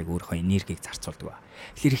анхаарлыг өөрийнхөө энергийг зарцуулдаг ба.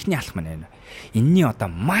 Тэгэхээр ихний алах маань байна. Энийний одоо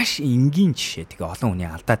маш энгийн жишээ тэгээ олон хүний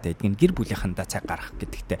алдаад байдаг нь гэр бүлийнхэндээ цаг гаргах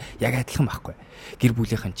гэдэгтэй яг адилхан байхгүй. Гэр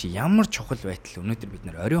бүлийнхэн чи ямар чухал байтал өнөөдөр бид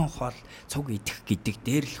нар оройн хоол цуг идэх гэдэг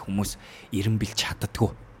дээр л хүмүүс эренбил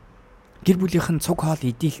чаддаггүй. Гэр бүлийнхэн цуг хоол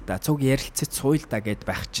идээл та цуг ярилцаж сууйл та гэд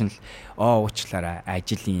байх чинь л уучлаарай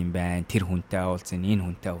ажил юм байна тэр хүнтэй уулзна энэ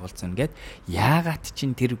хүнтэй уулзна гэд яагаад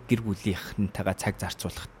чинь тэр гэр бүлийнхэнтэйгээ цаг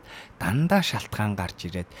зарцуулах дандаа шалтгаан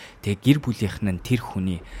гарч ирээд тэг гэр бүлийнхэн нь тэр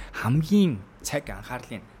хүний хамгийн цаг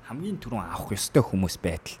анхаарлын хамгийн түрүүн авах ёстой хүмүүс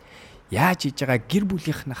байтал яаж хийж байгаа гэр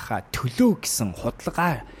бүлийнхнийхээ төлөө гэсэн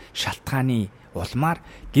худалдаа шалтгааны улмаар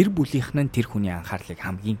гэр бүлийнхэн нь тэр хүний анхаарлыг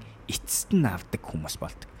хамгийн эцэст нь авдаг хүмүүс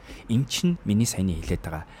болдог. Эн чинь миний саяны хэлээд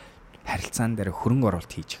байгаа харилцаан дээр хөрөнгө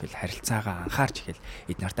оруулалт хийж ихэл харилцаагаа анхаарч ихэл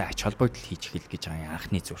эднэртэй ач холбогдол хийж ихэл гэж байгаа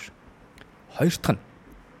анхны зүйл. Хоёр дахь нь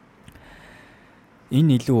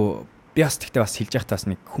энэ илүү би бас тэгтээ бас хэлж байхдаас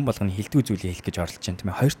нэг хүн болгоны хэлдэггүй зүйлийг хэлэх гэж оролдож байна тийм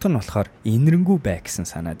ээ. Хоёр дахь нь болохоор инэрэнгүү бай гэсэн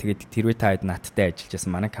санаа. Тэгээд тэрвээ та хэд надтай ажиллаж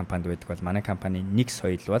байсан манай компанид байдаг бол манай компани нэг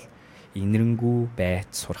соёл бол инэрэнгүү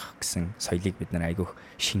байц сурах гэсэн соёлыг бид нар айгүйх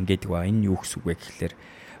шингээдэг ба энэ юу гэсэн үг вэ гэхэлэр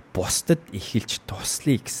бусдад эхэлж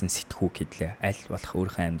туслая гэсэн сэтгүүг хэлээ. Аль болох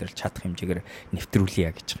өөрийнхөө амьдрал чадах хэмжээгээр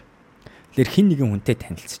нэвтрүүлье гэж байгаа. Тэгэхээр хин нэгэн хүнтэй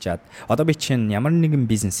танилцчаад одоо би чинь ямар нэгэн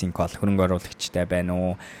бизнесийн кол хөрөнгө оруулагчтай байна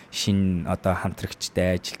уу? Шинэ одоо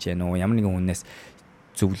хамтрагчтай ажиллаж байна уу? Ямар нэгэн хүнээс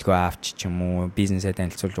зөвлөгөө авч ч юм уу бизнесээ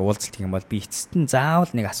танилцуулж уулзалт гэх юм бол би эцэст нь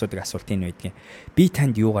заавал нэг асуулт энэ байдгийн. Би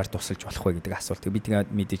танд юугаар тусалж болох вэ гэдэг асуултыг би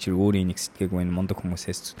тэгээд мэдээж өөрийн нэг сэтгээг байна мундаг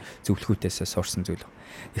хүмүүсээс зөвлөхүүтээс сурсан зүйл.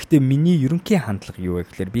 Гэхдээ миний ерөнхий хандлага юу вэ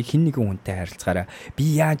гэхээр би хэн нэгэн хүнтэй харилцахаараа би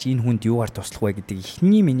яаж энэ хүнд юугаар туслах вэ гэдэг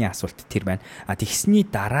эхний миний асуулт тэр байна. А тэгсний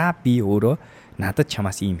дараа би өөрөө надад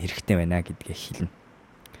чамаас ийм хэрэгтэй байна гэдгээ хэлнэ.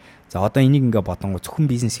 За одоо энийг ингээ бодонгоо зөвхөн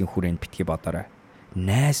бизнесийн хүрээнд битгий бодоорой.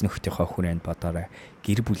 Найз нөхдийнхөө хүрээнд бодоорой.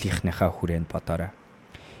 Гэр бүлийнхнийхээ хүрээнд бодоорой.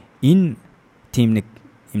 Энэ тийм нэг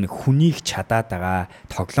хүнийг чадаад байгаа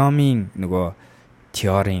тоглоомын нөгөө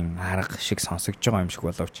теорийн арга шиг сонсогдож байгаа юм шиг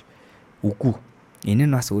боловч үгүй. Энэ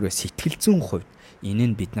нь бас өөрөө сэтгэл зүйн хувьд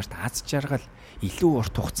энэ нь биднэрт аз жаргал илүү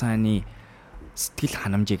урт хугацааны сэтгэл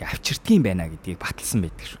ханамжийг авчирдгийм байна гэдгийг баталсан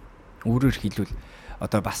байдаг шүү. Өөрөөр хэлбэл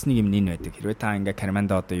одоо бас нэг юм нэн байдаг. Хэрвээ та ингээ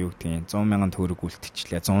карманда одоо юу гэдгийг 100 мянган төгрөг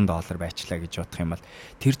үлдчихлээ, $100 байчлаа гэж бодох юм бол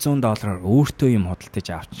тэр $100 өөртөө юм худалдаж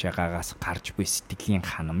авч байгаагаас гарч буй сэтгэлийн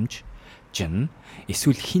ханамж жин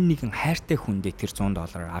эсвэл хин нэгэн хайртай хүндээ тэр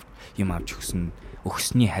 $100 юм авч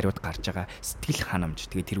өгсөний хариуд гарч байгаа сэтгэл ханамж.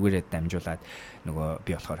 Тэгээ тэргээрээ дамжуулаад нөгөө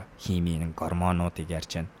би болохоор химийн гормонуудыг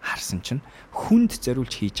ярьж харсан чинь хүнд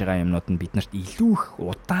зориулж хийж байгаа юмнууд нь биднэрт илүү их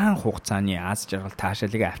удаан хугацааны аз жаргал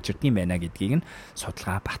таашаалыг авчирдгийм байна гэдгийг нь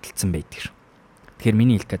судалгаа баталсан байдаг. Тэгэхээр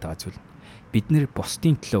миний хэлэх гээд байгаа зүйл бид нэр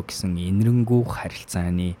бусдын төлөө гэсэн инэрэнгүү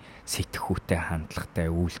харилцааны сэтгхүүтэй хандлагатай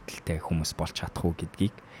үйлдэлтэй хүмүүс болж чадах уу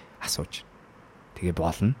гэдгийг асууж. Тэгээ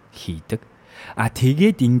болно, хийдэг.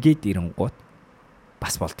 Тэгээд ингээд ирэнгууд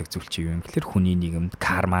бас болдог зүйл чи юу юм гэхээр хүний нийгэмд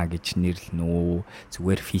карма гэж нэрлэнэ үү,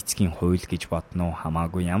 зүгээр физикийн хууль гэж бодно уу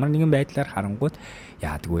хамаагүй ямар нэгэн байдлаар харангууд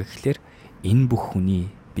яадаг вэ гэхээр энэ бүх хүний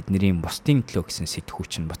бидний бусдын төлөө гэсэн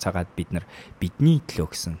сэтгүүч нь буцаагаад бид нар бидний төлөө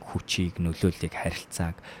гэсэн хүчийг, нөлөөллийг,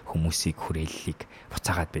 харилцааг, хүмүүсийг, хүрээллийг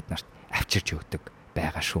буцаагаад бид нарт авчирч өгдөг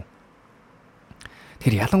байгаа шүү.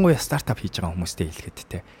 Тэгэхээр ялангуяа стартап хийж байгаа хүмүүстэй хэлэхэд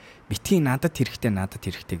те битгий надад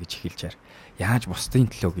хэрэгтэй гэж хэлжээр яаж бусдын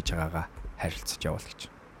төлөө гэж байгаагаа харилцаж явуул гэж.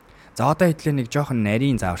 За одоо хэдлээ нэг жоохон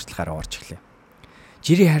нарийн зааварчлагаар орж эхлэв.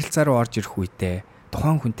 Жирийн харилцаа руу орж ирэх үедээ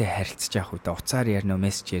тухайн хүнтэй харилцаж явах үедээ уцаар ярина уу,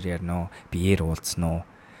 мессежээр ярина уу, биеэр уулзна уу,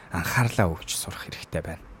 анхаарлаа өгч сурах хэрэгтэй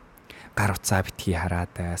байна. Гар утсаа битгий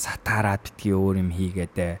хараад, сатаараад битгий өөр юм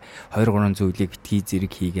хийгээд, 2-3 зүйлийг битгий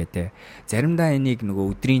зэрэг хийгээд, заримдаа энийг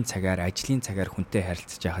нөгөө өдрийн цагаар, ажлын цагаар хүнтэй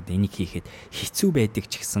харилцаж байхад энийг хийхэд хэцүү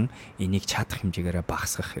байдаг ч гэсэн энийг чадах хэмжээгээр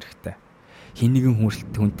багасгах хэрэгтэй. Хин нэгэн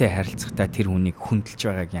хүнтэй харилцахдаа тэр хүнийг хүндэлж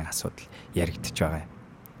байгаагийн асуудал яригдчих байгаа юм.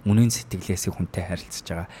 Үнэн сэтгэлээсээ хүнтэй харилцаж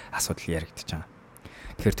байгаа асуудал яригдчих байгаа.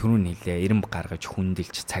 Тэгэхээр түрүүн хэлээ эренб гаргаж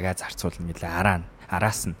хүндэлж цагаа зарцуулна гэлээ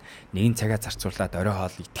араас нь нэгэн цагаа зарцуулаад орой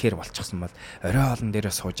хоол итгэхэр болчихсон бол орой хоолн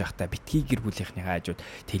дээрээ сууж байхдаа битгий гэр бүлийнхнийхээ хажууд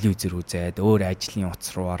телевизэр үзээд өөр ажлын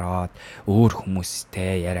утас руу ороод өөр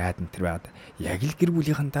хүмүүстэй яриад энэ төр байгаад яг л гэр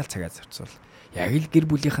бүлийнхэнтэй л цагаа зарцуул. Яг л гэр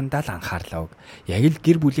бүлийнхэндээ л анхаарлаа өг. Яг л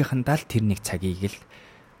гэр бүлийнхэндээ л тэр нэг цагийг л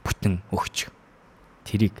бүтэн өгч.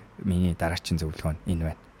 Тэрийг миний дараагийн зөвлөгөө нь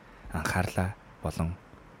энэ байна. Анхаарлаа болон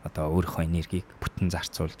одоо өөрийнхөө энергийг бүтэн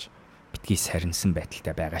зарцуулж битгий сарнсан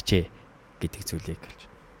байдалтай байгаач гэдэг зүйлийг хэлж.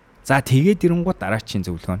 За тэгээд ирэнгууд дараагийн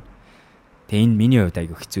зөвлөгөө нь тэгээ энэ миний хувьд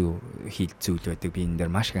айгүй хэцүү зүйл байдаг. Би энэ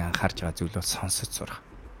дээр маш их анхаарч байгаа зүйл бол сонсож сурах.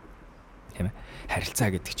 Тийм ээ. Харилцаа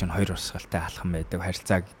гэдэг чинь хоёр урсгалтай алхам байдаг.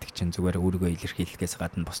 Харилцаа гэдэг чинь зүгээр өөрийгөө илэрхийлэхээс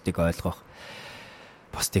гадна бусдыг ойлгох,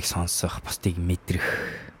 бусдыг сонсох, бусдыг мэдрэх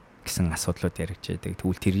гэсэн асуудлууд яригч байдаг.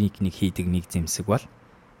 Тэгвэл тэрийг нэг хийдэг нэг зэмсэг бол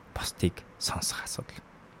бусдыг сонсох асуудал.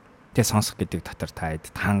 Тэгээ сонсох гэдэг дотор та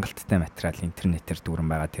хэд хангалттай материал интернетээр дүүрэн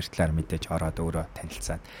байгаа тэр талаар мэдээж ороод өөрөө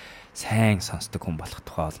танилцаад сайн сонсдог хүн болох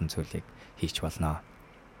тухай олон зүйлийг хийч болно.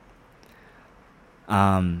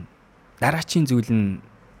 Дараачийн зүйл нь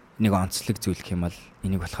нэг онцлог зүйл гэх юм бол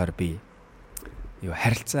энийг болохоор би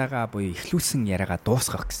харилцаагаа буюу ихлүүлсэн яриагаа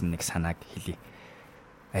дуусгах гэсэн нэг санааг хэлье.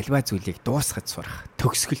 Альва зүйлийг дуусгаж сурах,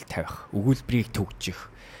 төгсгөл тавих, өгүүлбэрийг төгжих,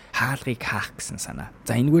 хаалгыг хаах гэсэн санаа.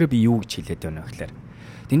 За энэгээр би юу гэж хэлээд байна вэ гэхээр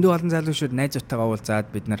дэндүү олон залуучууд найзуудтайгаа уулзаад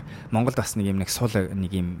бид нар Монголд бас нэг сул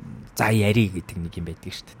нэг юм за яри гэдэг нэг юм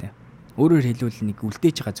байдаг шүү дээ. Өөрөөр хэлбэл нэг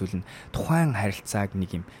үлдээж байгаа зүйл нь тухайн харилцааг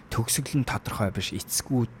нэг юм төгсгөл нь тодорхой биш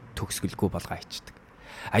эцсгүй төгсгөлгүй болгоо ичдэг.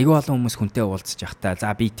 Айгүй олон хүмүүс хүнтэй уулзж явахдаа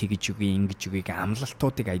за би тэгж үгүй ингэж үгүй гэ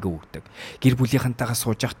амлалтуудыг айгүй өгдөг. Гэр бүлийнхэнтэйгээ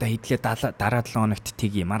сууж явахдаа хэдлээ дараа 7 хоногт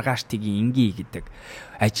тгий маргааш тгий инги гэдэг.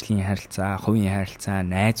 Ажлын харилцаа, хувийн харилцаа,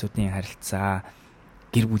 найзуудын харилцаа,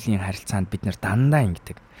 гэр бүлийн харилцаанд бид нар дандаа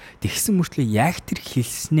ингэдэг. Тэгсэн мөртлөө яг тэр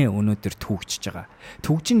хэлснээ өнөөдөр түүгчж байгаа.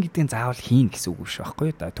 Түүгжин гэдэг нь заавал хийн гэсэн үг биш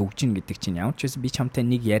байхгүй юу да. Түүгжин гэдэг чинь ямар ч байсан би чамтай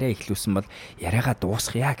нэг яриа эхлүүлсэн бол яриагаа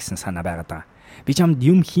дуусгая гэсэн санаа байгаад байгаа. Би чамд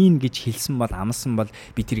юм хийн гэж хэлсэн бол амсан бол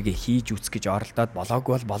би тэргээ хийж үз гэж оролдоод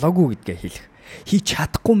болоогүй бол болоогүй гэдгээ хэлэх. Хийж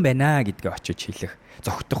чадахгүй юм байна гэдгээ очиж хэлэх.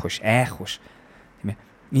 Зогтох биш, айх биш. Тийм ээ.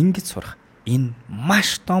 Ингэж сурах. Энэ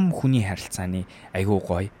маш том хүний харилцааны айгүй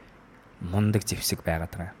гоё мундаг зэвсэг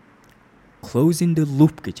байгаад байгаа. Closing the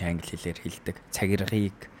loop гэж англи хэлээр хэлдэг.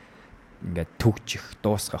 Цагиргыг ингээд төгжих,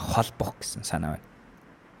 дуусгах, холбох гэсэн санаа байна.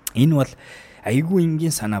 Энэ бол айгүй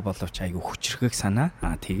энгийн санаа боловч айгүй хүчрхэг санаа.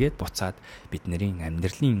 Тэгээд буцаад бидний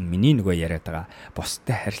амьдралын миний нөгөө яриад байгаа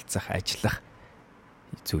бусдад харилцах, ажиллах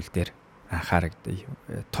зүйл дээр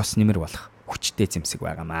тус нэмэр болох хүчтэй зэмсэг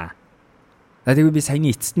байгаамаа. Тэгээд би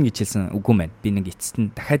саяны эцэст нь гэж хэлсэн үгүй мэн. Би нэг эцэст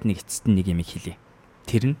нь дахиад нэг эцэст нь нэг юм хэлье.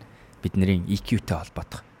 Тэр нь бидний EQ-тэй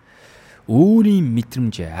холбодог. Өөрийн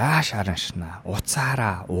мэдрэмжээ ааш араншнаа,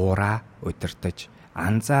 уцаараа, уураа удирдах,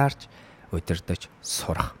 анзаарч удирдах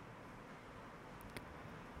сурах.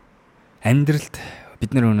 Амьдралд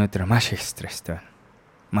бид нар өнөөдөр маш их стресстэй байна.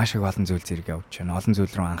 Маш их олон зүйл зэрэг явж байна. Олон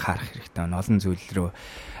зүйл рүү анхаарах хэрэгтэй байна. Олон зүйл рүү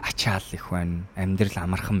ачаал их байна. Амьдрал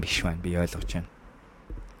амархан биш байна. Би ойлгож байна.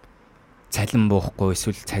 Цалин буухгүй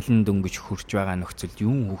эсвэл цалин дөнгөж хурж байгаа нөхцөлд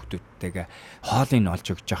юун хүүхдүүдтэйгээ хоолыг олж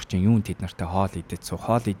өгч явах чинь юун тэд нартай хоол идэж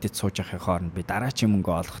сууж явахын хооронд би дараачийн мөнгө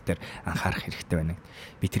олох дээр анхаарах хэрэгтэй байна.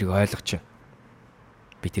 Би тэрийг ойлгож байна.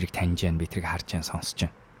 Би тэрийг таньж байна. Би тэрийг харж байна, сонсож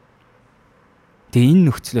байна. Тэгээ энэ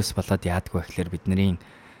нөхцлөөс болоод яадаг вэ гэхээр бидний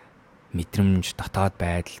мэдрэмж, дотоод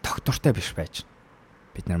байдал тогтвортой биш байж байна.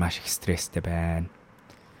 Бид нар маш их стресстэй байна.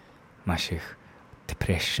 Маш их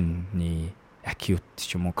депрешны acute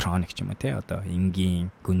ч юм уу chronic ч юм уу те одоо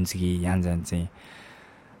энгийн гүнзгий янз янзын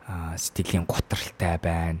сэтгэлийн готролтой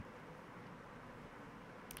байна.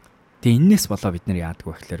 Тэгээ энэс болоо бид нар яадаг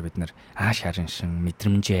вэ гэхээр бид нар ааш хариншин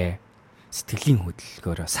мэдрэмжээ сэтгэлийн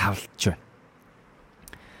хөдөлгөөрөө савлж байна.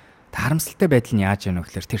 Харамсалтай байдал нь яаж яана вэ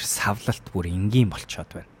гэхээр тэр савлалт бүр энгийн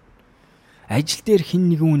болчиход байна. Ажил дээр хин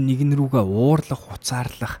нэгэн рүүгээ уурлах,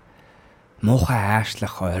 уцаарлах, муухай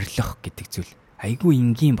аашлах, орилох гэдэг зүйл айгүй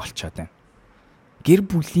энгийн болчиход байна. Гэр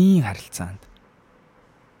бүлийн харилцаанд,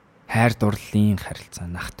 хайр дурлалын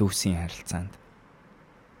харилцаанд, ах дүүсийн харилцаанд.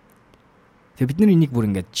 Тэгээ бид нар энийг бүр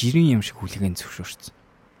ингээд жирийн юм шиг хүлээн зөвшөөрсөн.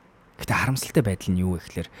 Гэтэ харамсалтай байдал нь юу вэ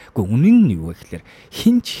гэхээр, үнэн нь юу вэ гэхээр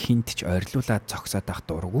хинч хинт ч ойрлуулад зогсоод авах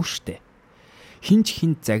дурггүй штэ. Хинч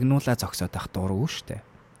хинт загнуулаад зогсоод авах дурггүй штэ.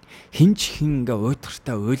 Хинч хин ингээ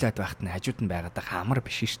уйдгартай уйлаад байхад нь хажууд нь байгаад байгаа амар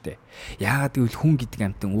биш штэ. Яагаад гэвэл хүн гэдэг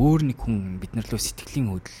амтан өөр нэг хүн биднэр лөө сэтгэлийн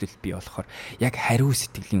хөдлөл бий болохоор яг хариу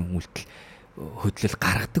сэтгэлийн хөдлөл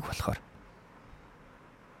гаргадаг болохоор.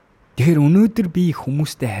 Тэгэхээр өнөөдөр би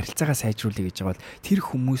хүмүүстэй харилцаагаа сайжруулъя гэж байгаа бол тэр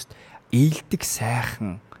хүмүүст ээлдэг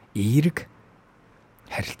сайхан эерэг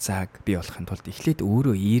харилцааг бий болохын тулд эхлээд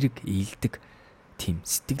өөрөө эерэг ээлдэг тийм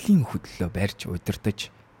сэтгэлийн хөдлөлөө барьж удирдах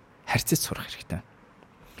харьцаж сурах хэрэгтэй.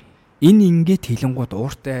 Энэ ингээд хилэнгууд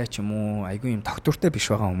ууртай ч юм уу айгүй юм тогтвортой биш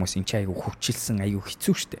байгаа хүмүүс эн чинь айгүй хүчилсэн айгүй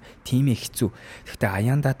хэцүү шттэ. Тийм ээ хэцүү. Гэхдээ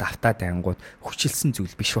аяандаа давтаад ангууд хүчилсэн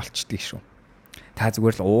зүйл биш болчдгийг шүү. Та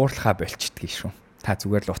зүгээр л уурлахаа болчдгийг шүү. Та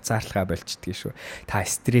зүгээр л уцаарлахаа болчдгийг шүү. Та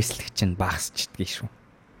стресслэг чинь багасчдгийг шүү.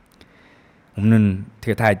 Өмнө нь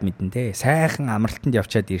тэгээ та хэд мэдэн те сайхан амралтанд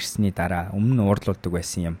явчаад ирсний дараа өмнө нь уурлуулдаг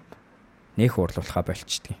байсан юм. Нэх уурлуулахаа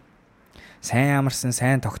болчдгийг. Сайн амарсан,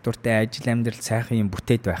 сайн тогтвортой ажил амьдрал сайхан юм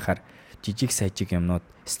бүтээд байхаар жижиг сажиг юмнууд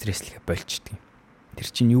стресслэхэ болчдөг. Тэр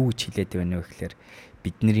чинь юу гэж хэлээд байна вэ гэхээр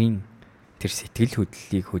бидний тэр сэтгэл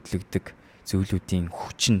хөдлөлийг хөдлөгдөг зүйлүүдийн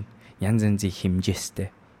хүч нь янз янзын хэмжээстэй,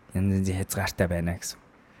 янз янзын хязгаартай байна гэсэн.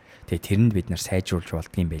 Тэгээ тэрэнд бид нар сайжруулж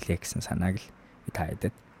болдгийм байлээ гэсэн санааг л та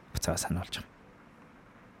хэдэд буцаага сануулж байгаа.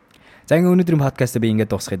 За ингээ өнөөдрийн подкастыг би ингээд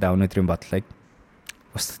дуусгая да. Өнөөдрийн бодлогыг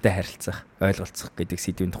бусдтай харилцах, ойлголцох гэдэг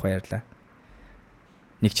сэдвийн тухай ярьлаа.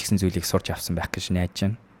 Нэг ч ихсэн зүйлийг сурч авсан байх гэж найдаж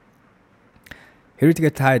байна. Хэрвээ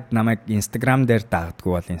тэгээд та намайг Instagram дээр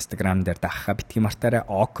дагдаггүй бол Instagram дээр дагахаа битгий мартаарай.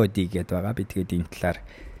 Okodi гэдээ байгаа. Би тэгээд энэ талаар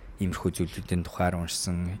иймэрхүү зүйлүүдийн тухайар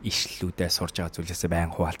уншсан, ишлэлүүдээ сурж байгаа зүйлээсээ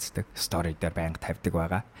байн хуваалцдаг. Story дээр байн тавьдаг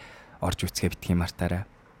байгаа. Орж үзгээ битгий мартаарай.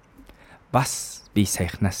 Бас би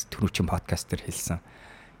саяхнаас түрүүчийн подкаст дээр хэлсэн.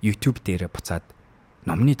 YouTube дээр буцаад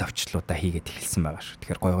номны товчлуудаа хийгээд эхэлсэн байгаа шүү.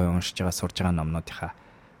 Тэгэхээр гой уншиж байгаа, сурж байгаа номнуудынхаа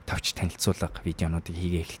товч танилцуулга видеонуудыг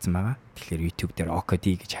хийгээ эхэлсэн байгаа. Тэгэхээр YouTube дээр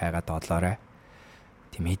Okodi гэж хайгаад оолоорой.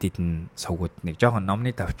 Тийм хэдэн сувгууд нэг жоохон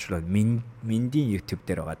номны товчлууд миндийн YouTube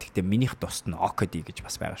дээр байгаа. Гэхдээ минийх тусад нь Okodi гэж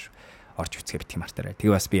бас байгаа шүү. Орж үзгээ битгий мартаарай.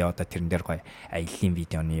 Тэгээ бас би одоо тэрэн дээр гоё аяллийн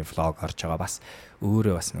видеоны влог орж байгаа. Бас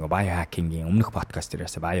өөрөө бас нэг biohacking-ийн өмнөх подкаст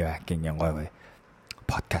дээрээс biohacking-ийн гоё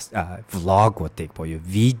подкаст влогуудыг буюу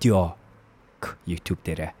видео YouTube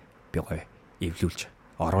дээр би гоё эвлүүлж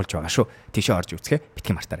оруулж байгаа шүү. Тийшээ орж үзгээ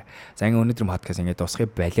битгий мартаарай. За ингээ өнөөдрийн подкаст ингээ дуусгая.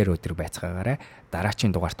 Балер өдөр байцгаагаарай.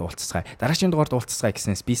 Дараагийн дугаарт уулзцгаая. Дараагийн дугаарт уулзцгаая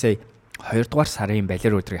гэснээс би сая 2 дугаар сарын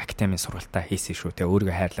балер өдрийн академийн сургалтаа хийсэн шүү. Тэгээ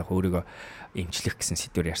өөрийгөө хайрлах, өөрийгөө эмчлэх гэсэн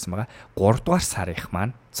сэдвээр ярьсан байгаа. 3 дугаар сарынх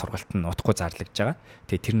маань сургалт нь утгагүй зарлагдж байгаа.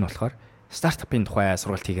 Тэгээ тэр нь болохоор стартапын тухай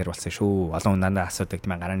сургалт хийгээр болсон шүү. Олон хүн дандаа асуудаг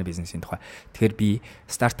тийм гарааны бизнесийн тухай. Тэгэхээр би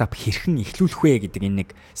стартап хэрхэн эхлүүлэх вэ гэдэг энэ нэг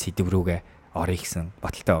сэдв рүүгээ орё гэсэн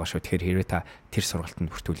баталтай байгаа шүү. Тэгэхээр хэрвээ та тэр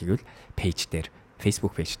сургалтанд бүртгүүлэвэл пэйж дээр,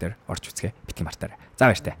 Facebook пэйж дээр орж үзгээ битгий мартаарай.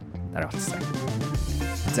 За баяртай. Дараа уулзъя.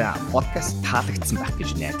 За подкаст таалагдсан байх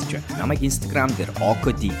гэж найдаж байна. Намайг Instagram дээр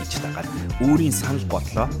Okodi гэж дагаад өөрийн санал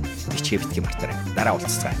бодлоо бичгээ битгий мартаарай. Дараа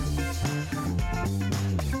уулзъя.